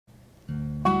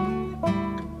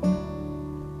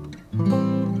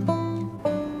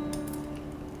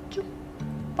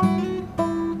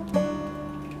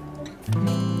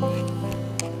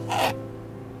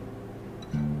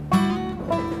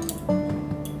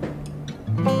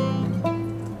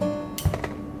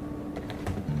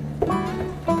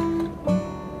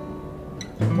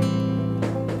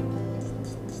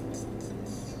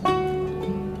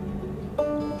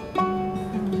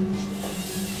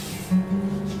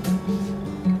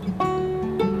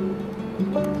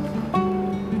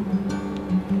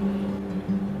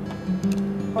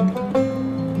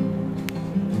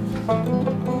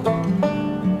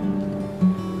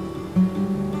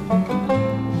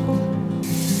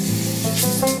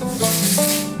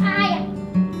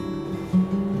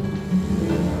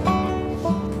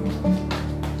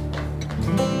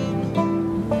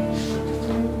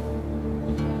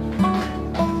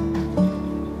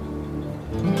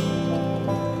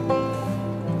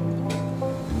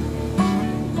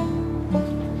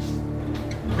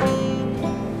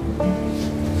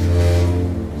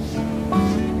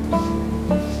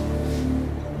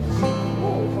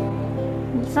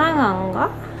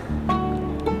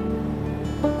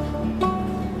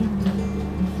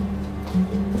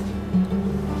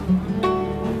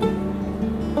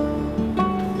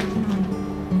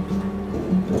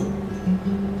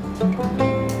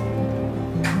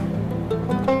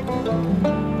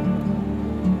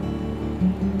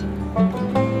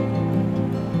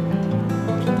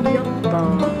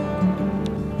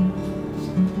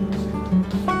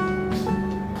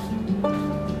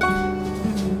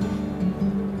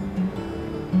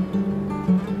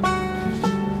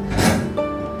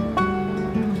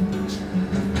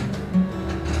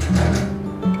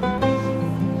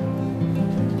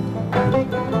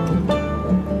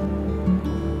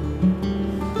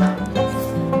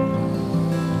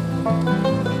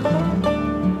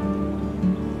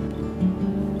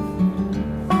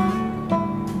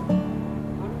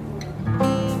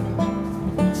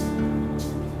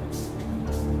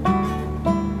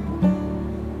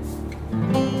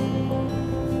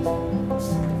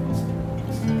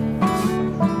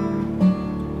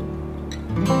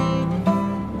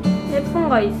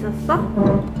거 있었어?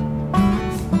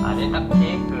 아니,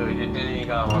 딱히 그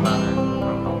유진이가 원하는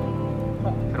그런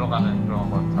거꼭 들어가는 그런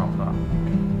것처럼 봐.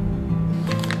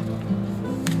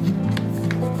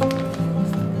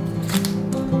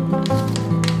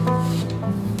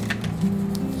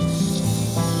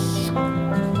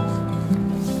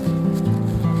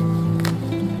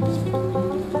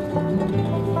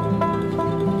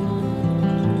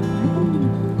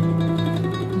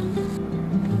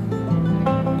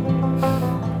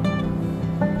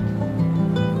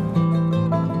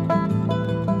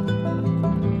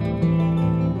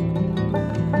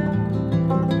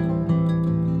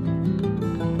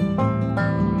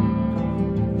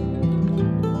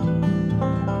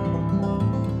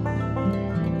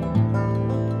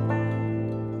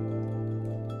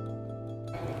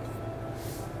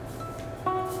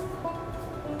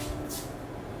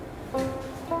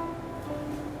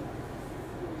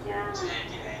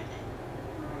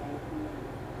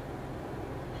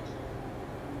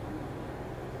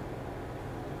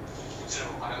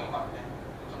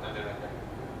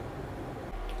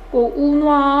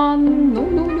 운완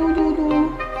노노노노노.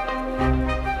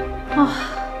 아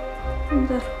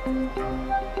힘들어.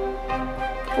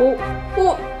 오.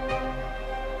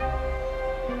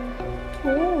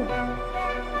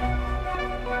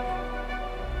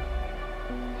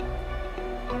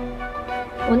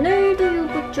 오늘도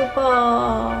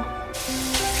유부초밥.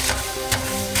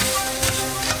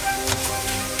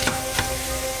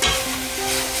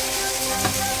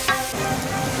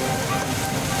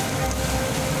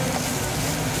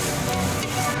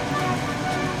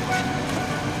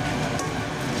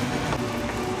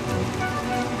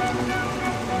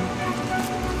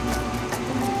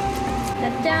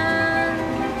 짜잔!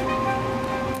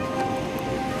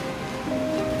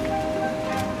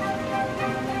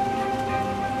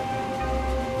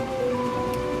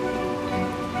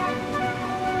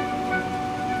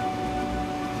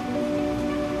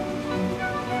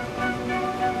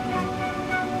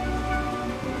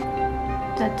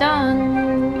 짜잔!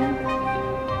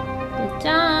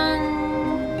 짜잔!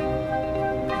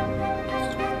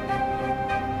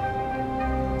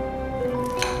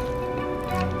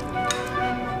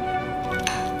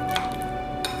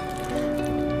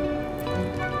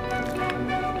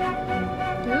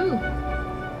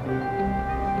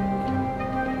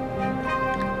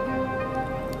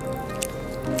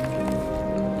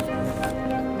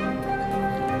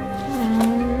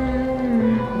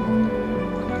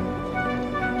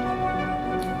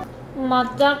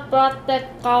 맛짝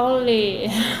라떼 가을리.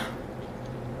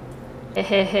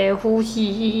 에헤헤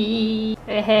후식.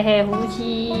 에헤헤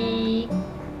후식.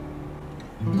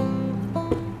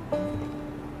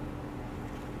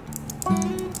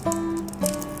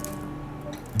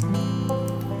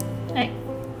 에이.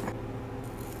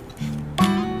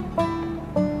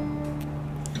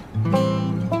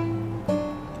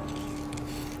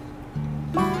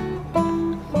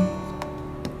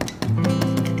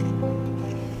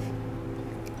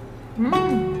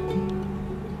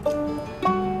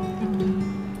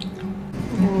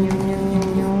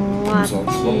 우선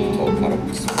주방부터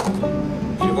바라보겠습니다.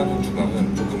 일반인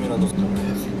주방은 조금이라도 사용을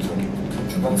할 수 있죠.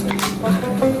 주방 사이즈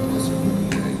파티션용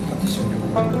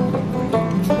주방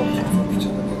청소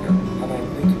귀찮은 경우 하나의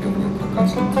플레이트 경우 바깥이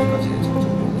 3개의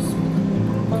장점으로 있습니다.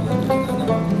 하나만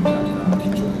보는 게 아니라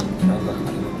뒤쪽에 브라운과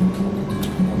가리는 부분도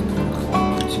들어가서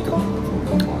직격적으로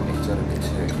조명과 액자를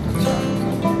배치해 같이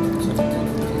아름다운 구성되는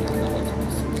대상화가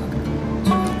되었습니다.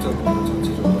 직접적으로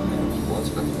전체적으로 하얀 기모아지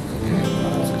같은 경우에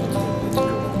파란색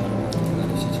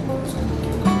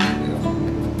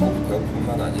뿐만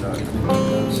아니라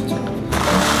이런 실제로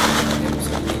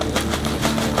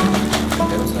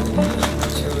에어사진은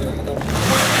체어를 하다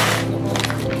보면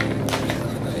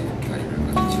하나의 다리를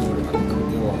가진 체어를 만든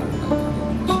극대화를 나타내는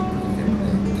것이기 때문에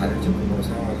다른 제품으로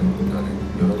사용하기보다는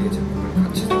여러 개의 제품을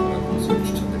같이 사용하는 것을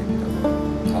추천드립니다.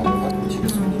 다음과 같은 집에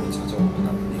손님이 찾아오거나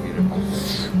분위기를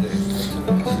바꾸었을 때 타이틀을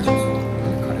다시 쳐서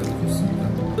가려도 좋습니다.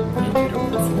 인테리어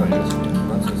고수가 알려진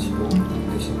기반서 지로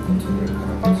대신 커튼을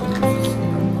바라볼 수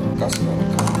있습니다. 가스가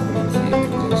가스코미티에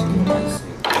굉장히 많이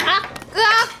있습니다.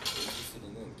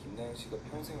 기술이는 김나영 씨가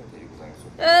평생을 데리고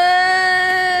다녔었고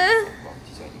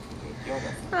디자인이 굉장히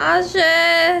뛰어났습니다. 아쉬.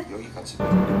 여기 같이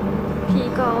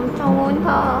비가 엄청 온다.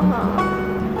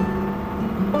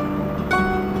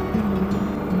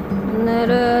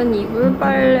 오늘은 이불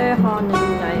빨래 하는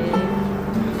날.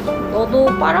 너도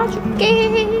빨아줄게.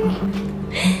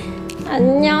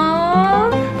 안녕.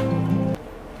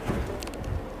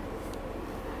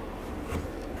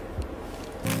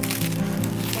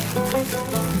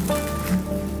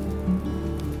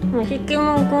 맛있게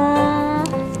먹어.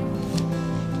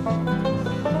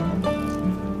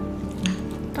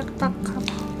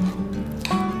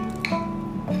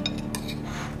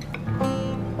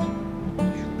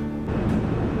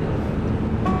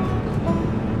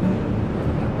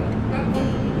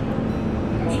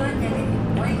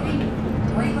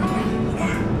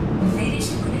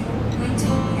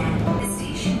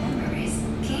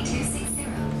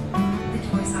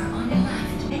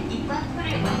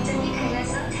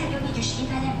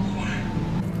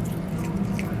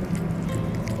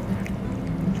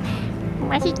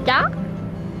 맛있죠?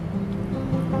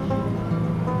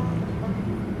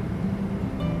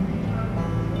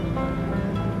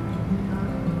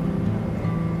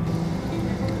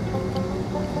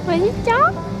 맛있죠?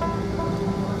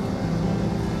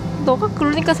 너가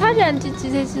그러니까 살이 안 찌지,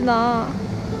 세진아.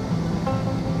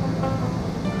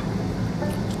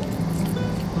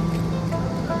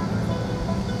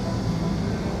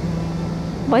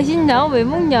 맛있냐? 왜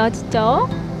먹냐, 진짜?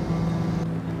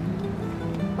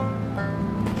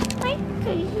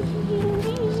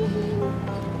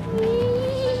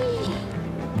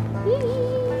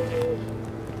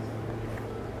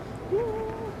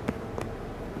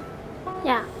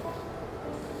 야.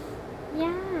 야, 야,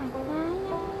 야.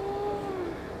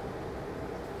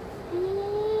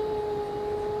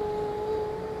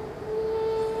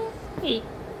 이.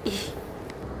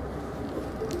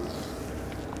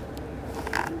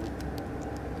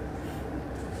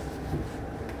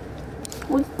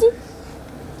 어딨지?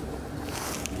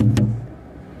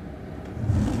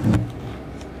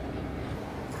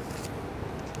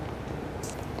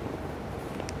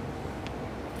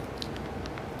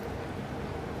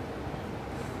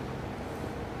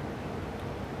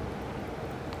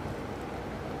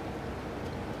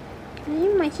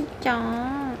 맛있죠?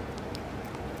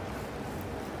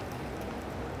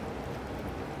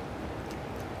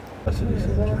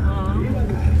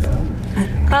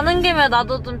 가는 김에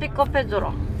나도 좀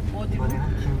픽업해주라. 어디로?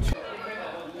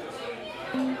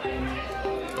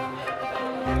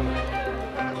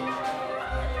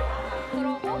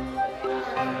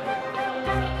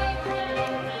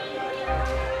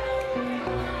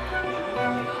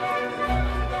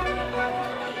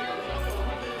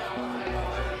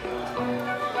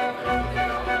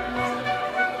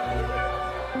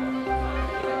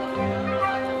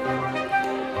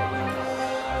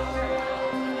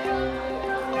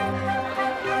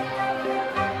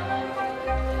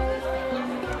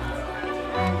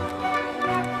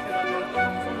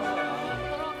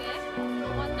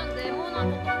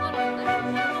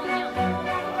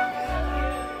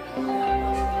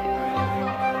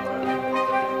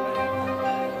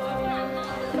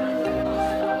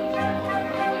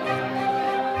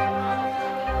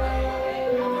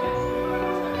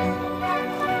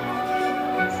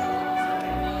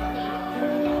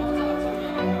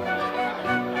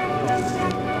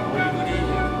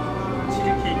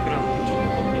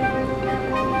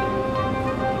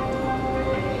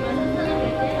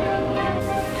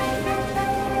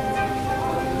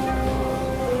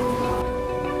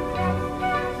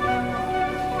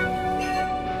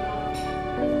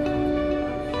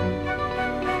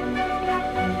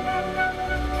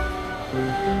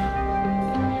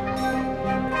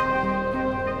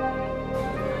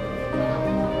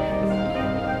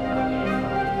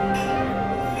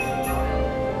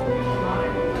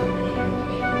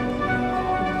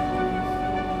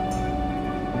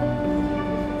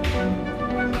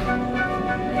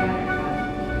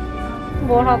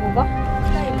 뭘 하고 가?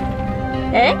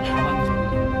 에?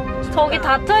 저기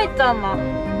닫혀있잖아.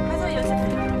 가서 열쇠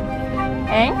달라.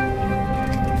 엥?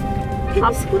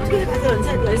 테니스 코트에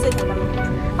가서 열쇠 달라.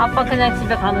 아빠 그냥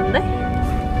집에 가는데?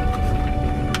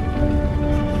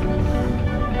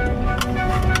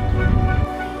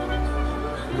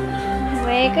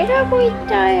 왜 그러고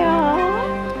있어요?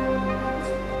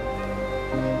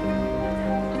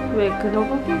 왜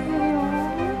그러고 계세요?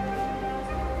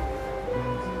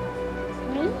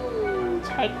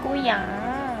 잘 거야.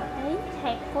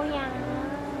 잘 거야.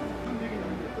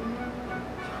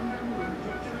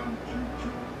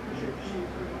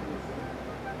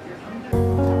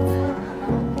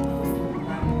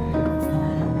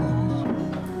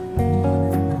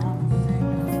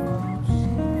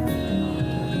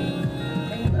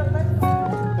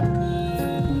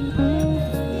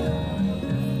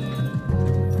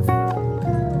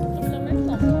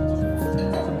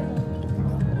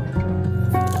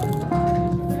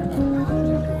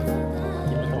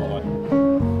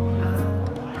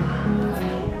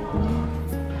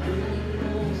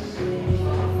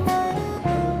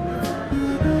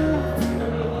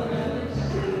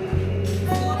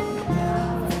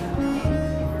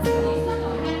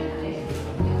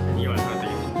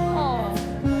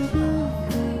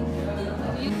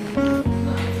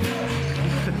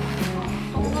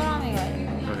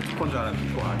 줄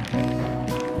알았는데 좋아.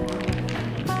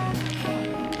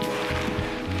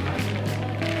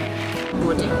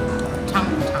 뭐지?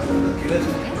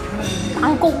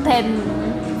 안꼭뱀.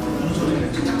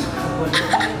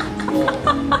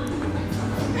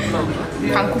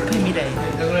 방코팸이래.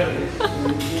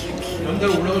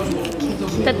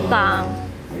 됐다.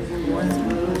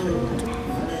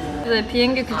 근데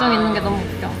비행기 규정 있는 게 너무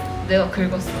웃겨. 내가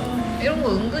긁었어. 이런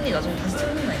거 은근히 나중에 다시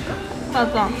찾는다니까?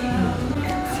 맞아.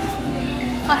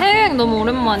 아, 해외여행 너무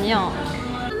오랜만이야.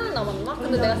 하나 남았나?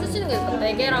 근데 내가 쓸 수 있는 게 일단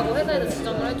 4개라고 회사에서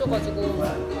지정을 해줘가지고.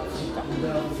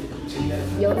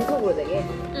 연속으로 되게?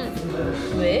 응.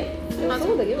 왜?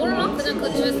 연속으로 되게? 몰라? 그냥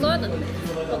그 집에 써야 되는데.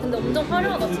 근데 엄청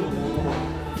화려하다, 지금.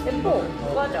 예뻐.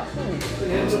 맞아.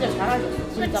 진짜 잘하셨어.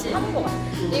 진짜 그치? 파는 거 같아.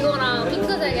 이거랑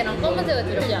핑크색이랑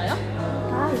검은색을 이탈리아야?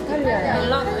 아, 이탈리아야.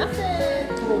 밀라노야?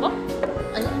 로마?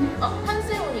 아니,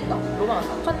 한세운인가? 로마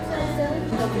같아.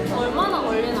 한세운? 얼마나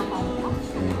걸리나 봐볼까?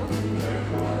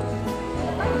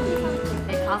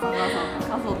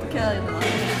 가서 어떻게 해야 되나?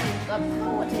 나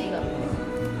파워 제이가.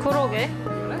 그러게.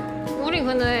 우리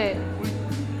근데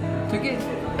되게.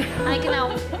 아니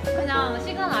그냥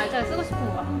시간 알차게 쓰고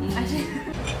싶은 거야.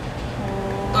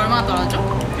 얼마 떨어져?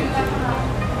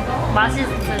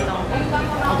 맛있을 정도.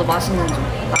 나도 맛있는 줄.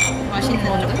 맛있는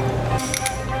줄?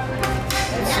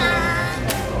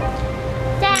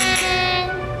 짠!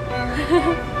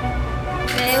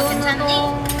 매운 우동,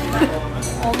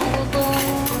 어묵우동,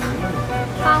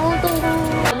 빵우동.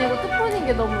 아니 이거 투폰인 게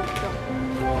너무 웃겨.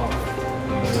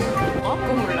 그거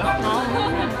몰라.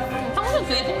 평소에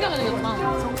되게 신기하게 생겼다.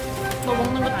 너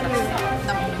먹는 거 찍을래? 나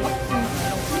먹는 거?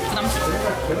 부담스러워.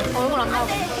 얼굴 안 나와.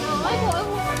 아이고.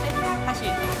 다시.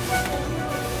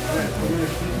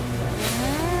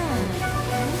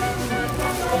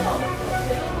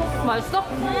 맛있어?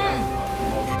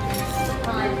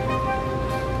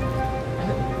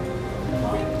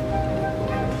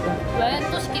 왜?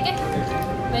 또 시키게?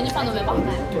 메뉴판은 왜 봐?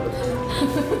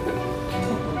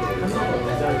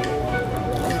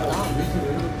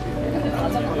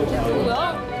 뭐야?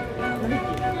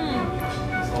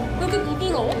 왜 이렇게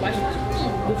부드러워? 맛있지?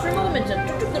 술 먹으면 진짜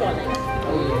쭉쭉 들어가네.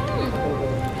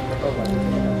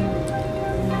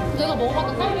 내가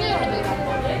먹어봤던 쌈장이랑 되게 다른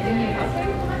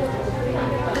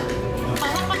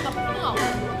바삭바삭 푸드하고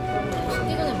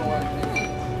식기 전에 먹어야 돼.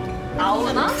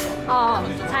 나오나?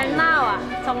 잘 나와.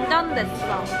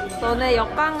 정전됐어. 너네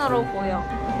역광으로 보여.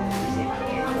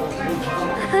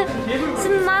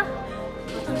 신나?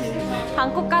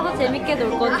 방콕 가서 재밌게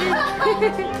놀 거지?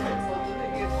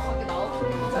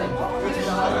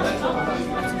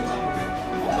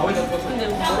 근데